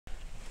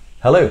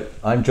Hello,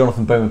 I'm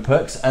Jonathan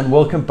Bowman-Perks and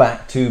welcome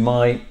back to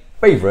my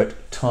favourite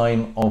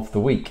time of the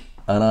week.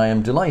 And I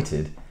am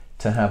delighted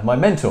to have my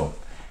mentor,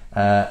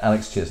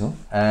 Alex Chisnall.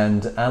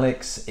 And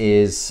Alex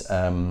is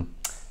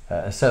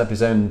set up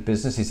his own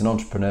business. He's an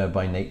entrepreneur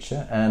by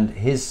nature, and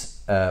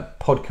his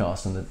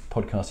podcast and the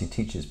podcast he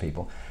teaches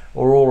people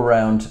are all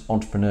around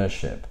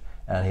entrepreneurship.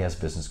 And he has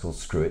a business called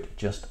Screw It,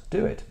 Just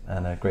Do It,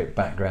 and a great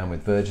background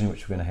with Virgin,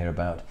 which we're going to hear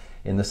about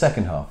in the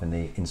second half, in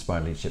the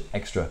Inspired Leadership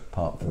Extra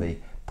part for the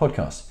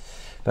podcast.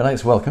 But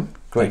Alex, welcome.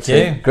 Great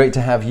to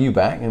have you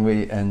back,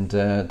 and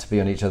to be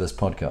on each other's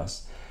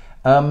podcasts.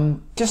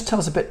 Just tell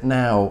us a bit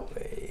now,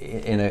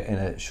 in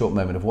a short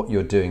moment, of what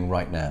you're doing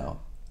right now.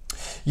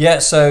 Yeah,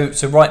 so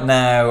right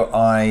now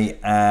I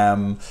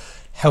am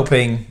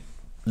helping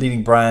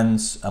leading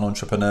brands and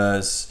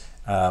entrepreneurs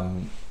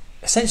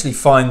essentially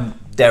find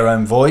their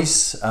own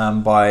voice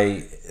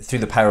through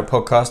the power of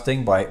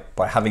podcasting,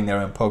 by having their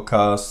own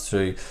podcasts,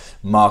 through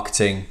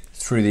marketing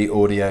through the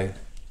audio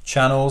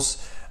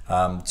channels,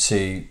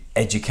 to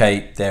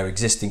educate their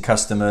existing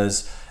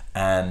customers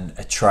and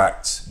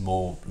attract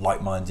more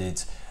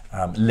like-minded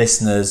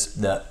listeners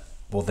that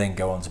will then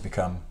go on to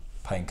become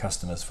paying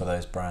customers for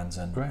those brands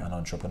and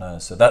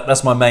entrepreneurs. So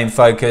that's my main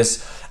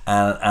focus,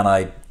 and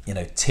I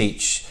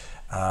teach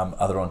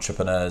other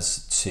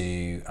entrepreneurs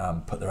to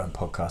put their own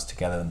podcast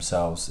together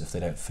themselves if they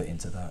don't fit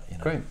into that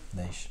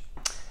niche.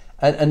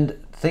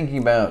 And thinking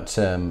about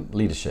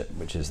leadership,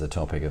 which is the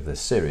topic of this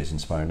series,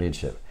 Inspiring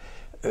Leadership,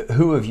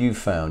 who have you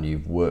found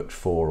you've worked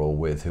for or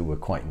with who were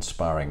quite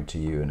inspiring to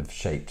you and have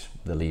shaped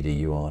the leader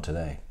you are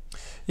today?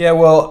 Yeah,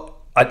 well,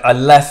 I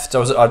left.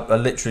 I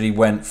literally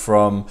went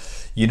from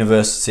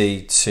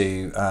university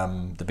to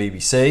the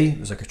BBC. I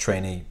was like a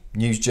trainee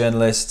news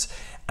journalist.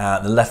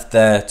 I left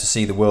there to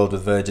see the world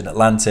with Virgin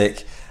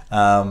Atlantic.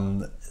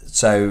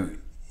 So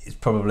it's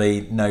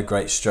probably no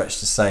great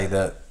stretch to say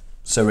that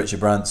Sir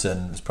Richard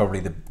Branson was probably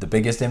the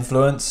biggest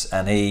influence,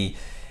 and he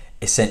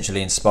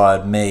essentially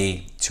inspired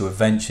me to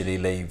eventually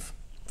leave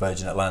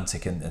Virgin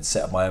Atlantic and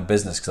set up my own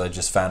business, because I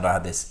just found I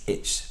had this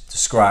itch to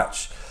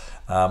scratch.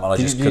 And I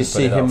just couldn't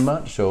put it off. Did you see him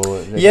much,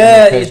 or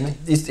yeah,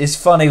 it's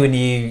funny when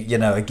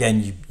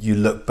you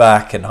look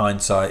back, and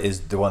hindsight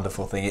is the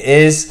wonderful thing it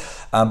is.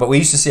 But we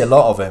used to see a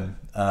lot of him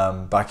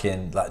back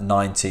in like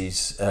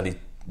 90s, early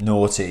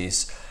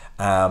noughties.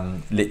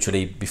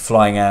 Literally be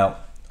flying out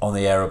on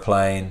the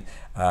aeroplane,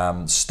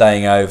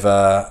 staying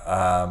over.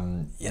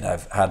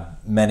 I've had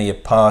many a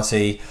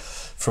party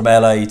from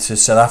LA to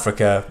South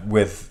Africa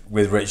with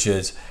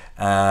Richard,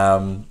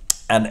 and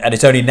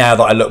it's only now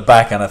that I look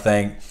back and I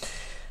think,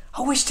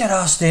 I wish I'd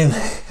asked him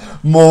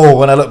more.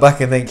 When I look back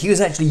and think he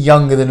was actually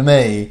younger than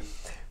me,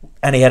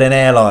 and he had an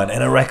airline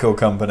and a record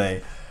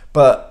company,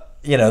 but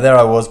there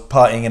I was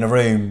partying in a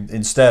room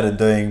instead and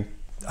doing,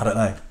 I don't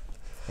know,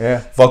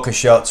 vodka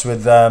shots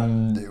with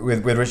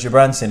Richard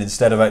Branson,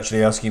 instead of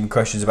actually asking him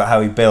questions about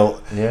how he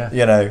built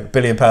 £1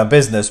 billion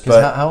business.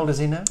 But how old is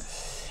he now?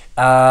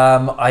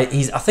 I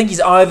think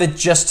he's either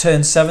just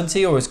turned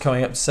 70 or is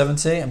coming up to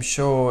 70. I'm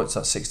sure it's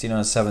like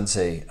 69,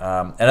 70.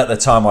 And at the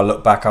time I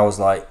look back, I was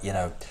like,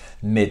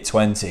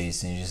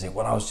 mid-20s, and you just think,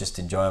 well, I was just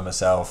enjoying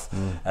myself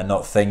and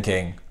not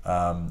thinking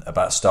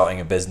about starting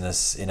a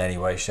business in any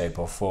way, shape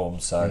or form.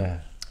 So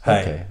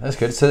hey. Okay, that's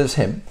good. So there's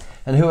him.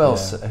 And who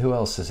else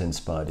has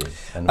inspired you,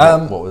 and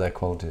what were their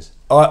qualities?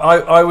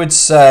 I would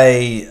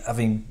say,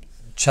 having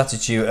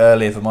chatted to you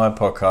earlier for my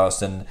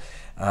podcast, and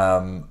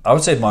I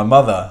would say my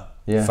mother,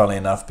 funnily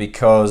enough,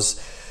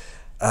 because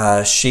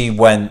she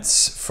went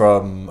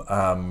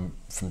from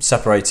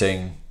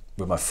separating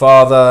with my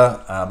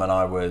father, and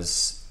I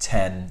was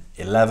 10,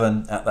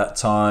 11 at that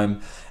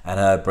time, and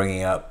her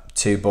bringing up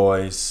two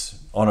boys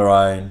on her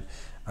own,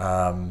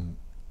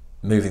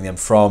 moving them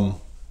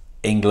from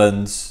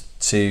England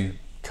to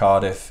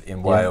Cardiff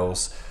in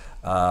Wales,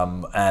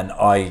 and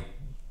I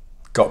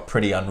got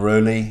pretty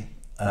unruly.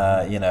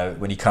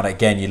 When you kind of,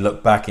 again, you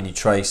look back and you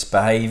trace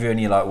behaviour,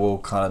 and you're like, well,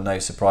 kind of no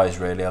surprise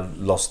really. I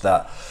lost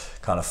that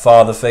kind of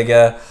father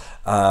figure,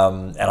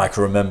 and I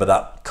can remember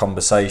that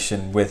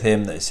conversation with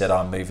him that he said,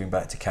 I'm moving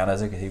back to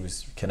Canada, because he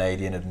was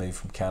Canadian, had moved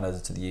from Canada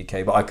to the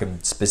UK, but I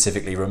can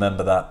specifically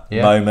remember that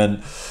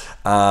moment.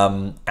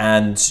 And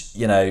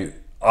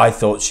I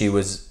thought she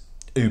was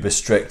uber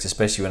strict,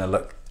 especially when I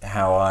look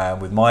how I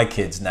am with my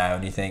kids now,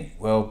 and you think,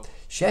 well,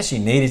 she actually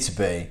needed to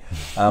be,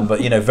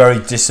 but very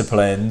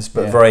disciplined,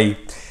 but very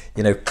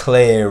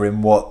clear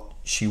in what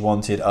she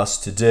wanted us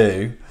to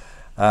do.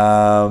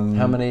 How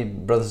many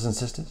brothers and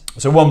sisters?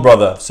 So one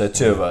brother, so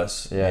two of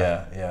us.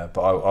 But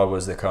I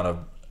was the kind of.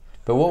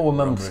 But what were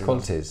mum's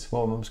qualities?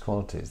 What were mum's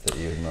qualities that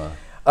you admire?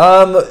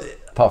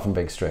 Apart from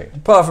being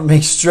strict.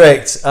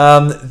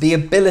 The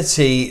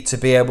ability to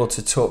be able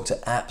to talk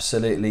to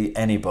absolutely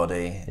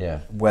anybody,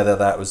 whether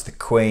that was the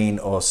Queen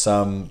or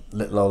some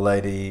little old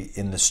lady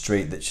in the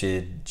street that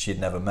she'd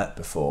never met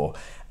before,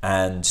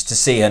 and to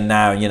see her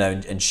now,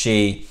 and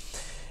she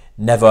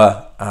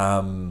never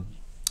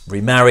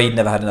remarried,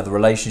 never had another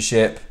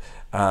relationship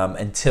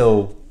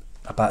until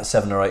about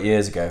 7 or 8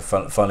 years ago,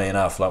 funnily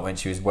enough, like when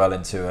she was well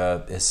into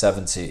her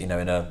 70s, in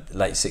her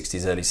late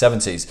 60s, early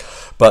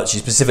 70s. But she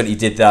specifically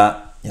did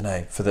that,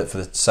 for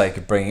the sake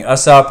of bringing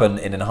us up. And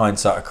in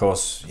hindsight, of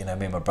course, me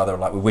and my brother are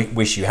like, we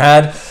wish you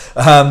had.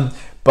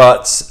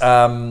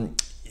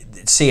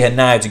 See her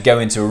now to go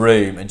into a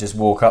room and just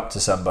walk up to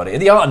somebody.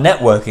 The art of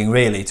networking,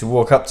 really, to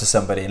walk up to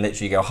somebody and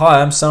literally go,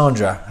 "Hi, I'm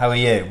Sandra. How are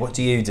you? What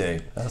do you do?"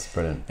 That's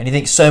brilliant. And you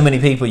think so many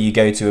people you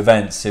go to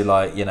events who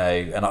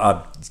and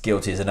I'm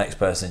guilty as the next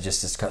person,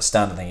 just to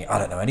stand and thinking, "I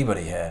don't know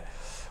anybody here.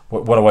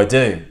 What do I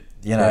do?"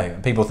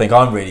 And people think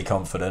I'm really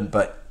confident,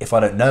 but if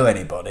I don't know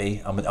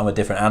anybody, I'm a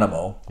different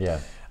animal. Yeah.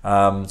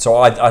 So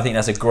I think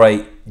that's a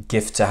great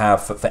gift to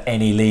have for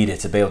any leader,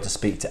 to be able to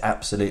speak to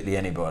absolutely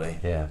anybody.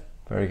 Yeah.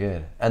 Very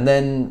good. And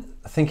then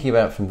thinking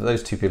about, from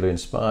those two people who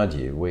inspired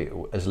you, we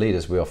as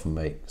leaders, we often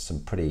make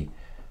some pretty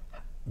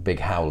big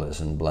howlers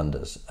and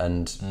blunders,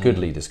 and good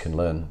leaders can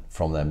learn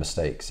from their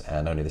mistakes,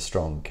 and only the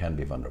strong can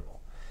be vulnerable.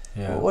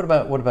 Yeah. Well,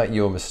 what about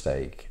your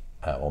mistake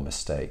or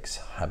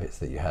mistakes, habits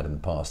that you had in the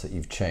past that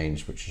you've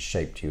changed, which has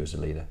shaped you as a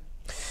leader?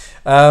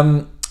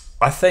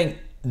 I think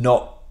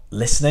not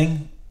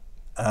listening.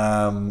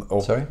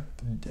 Sorry?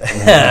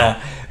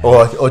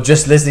 or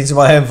just listening to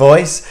my own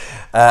voice,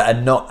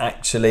 and not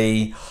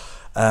actually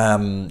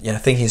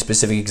thinking of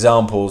specific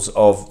examples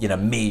of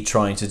me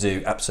trying to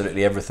do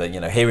absolutely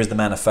everything. Here is the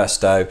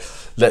manifesto,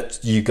 let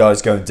you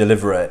guys go and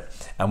deliver it,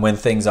 and when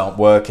things aren't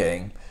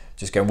working,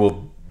 just go,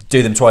 we'll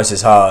do them twice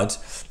as hard,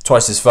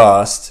 twice as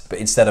fast, but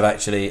instead of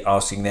actually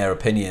asking their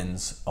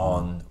opinions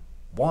on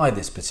why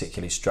this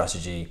particular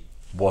strategy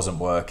wasn't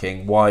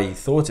working, why you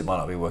thought it might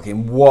not be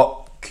working,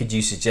 what could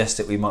you suggest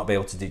that we might be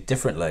able to do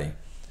differently?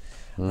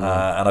 And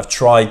I've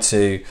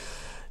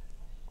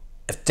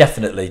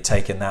definitely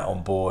taken that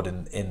on board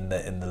in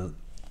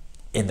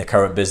the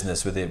current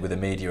business with the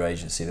media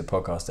agency, the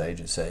podcast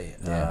agency,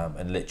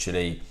 and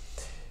literally,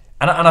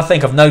 and I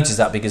think I've noticed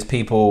that because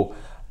people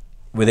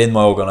within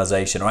my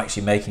organisation are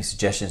actually making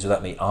suggestions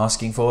without me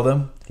asking for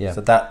them. Yeah.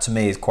 So that to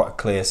me is quite a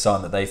clear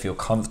sign that they feel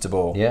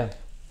comfortable. Yeah.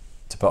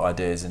 To put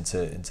ideas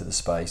into the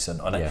space,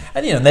 and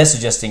they're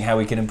suggesting how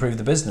we can improve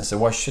the business. So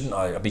why shouldn't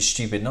I? I'd be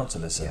stupid not to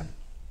listen. Yeah,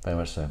 very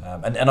much so.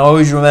 And I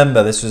always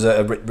remember, this was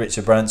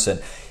Richard Branson.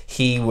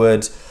 He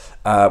would,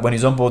 when he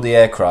was on board the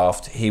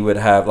aircraft, he would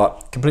have,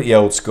 like, completely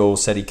old school.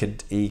 Said he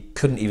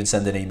couldn't even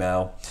send an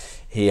email.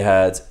 He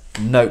had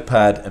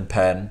notepad and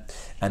pen,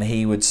 and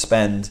he would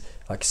spend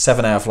like a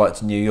 7-hour flight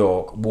to New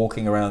York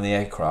walking around the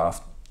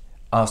aircraft,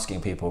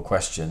 asking people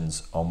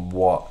questions on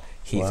what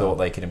he thought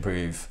they could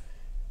improve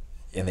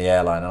in the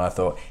airline. And I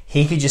thought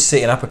he could just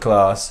sit in upper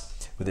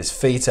class with his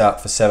feet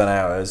up for 7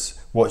 hours,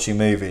 watching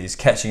movies,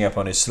 catching up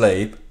on his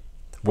sleep,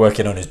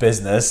 working on his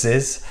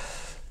businesses.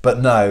 But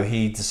no,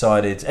 he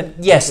decided, and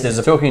yes,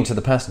 there's talking to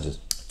the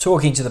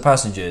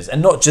passengers,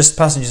 and not just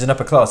passengers in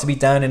upper class. He'd be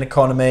down in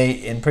economy,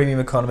 in premium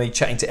economy,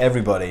 chatting to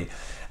everybody.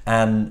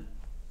 And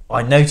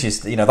I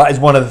noticed, that is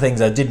one of the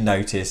things I did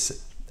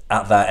notice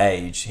at that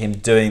age, him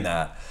doing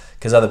that,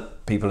 because other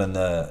people in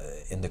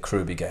the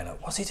crew be going,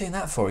 what's he doing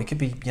that for? He could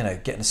be,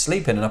 getting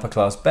asleep in an upper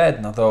class bed.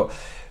 And I thought,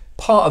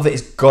 part of it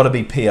has got to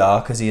be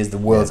PR, because he is the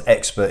world's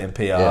expert in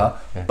PR. Yeah.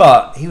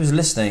 But he was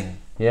listening.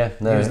 Yeah,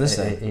 no, he was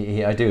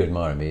listening. I do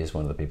admire him. He is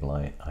one of the people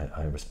I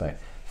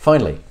respect.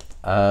 Finally,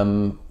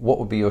 what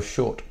would be your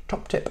short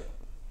top tip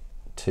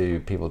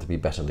to people to be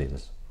better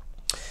leaders?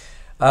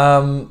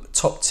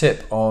 Top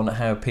tip on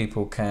how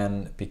people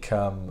can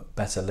become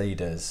better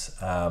leaders.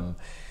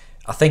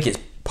 I think it's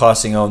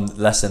passing on the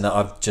lesson that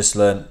I've just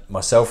learned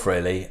myself,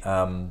 really,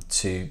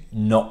 to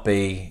not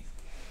be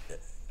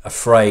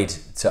afraid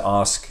to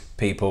ask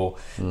people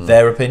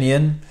their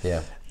opinion.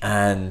 Yeah.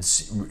 And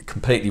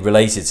completely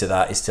related to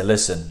that is to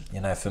listen.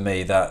 For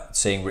me, that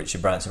seeing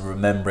Richard Branson,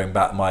 remembering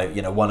back my,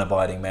 one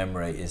abiding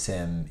memory is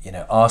him,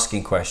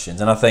 asking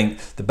questions. And I think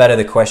the better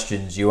the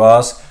questions you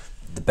ask,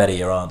 the better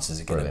your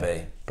answers are going to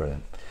be.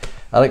 Brilliant.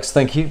 Alex,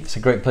 thank you. It's a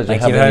great pleasure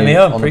having you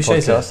on the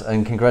Appreciate podcast. It.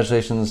 And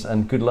congratulations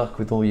and good luck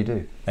with all you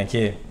do. Thank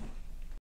you.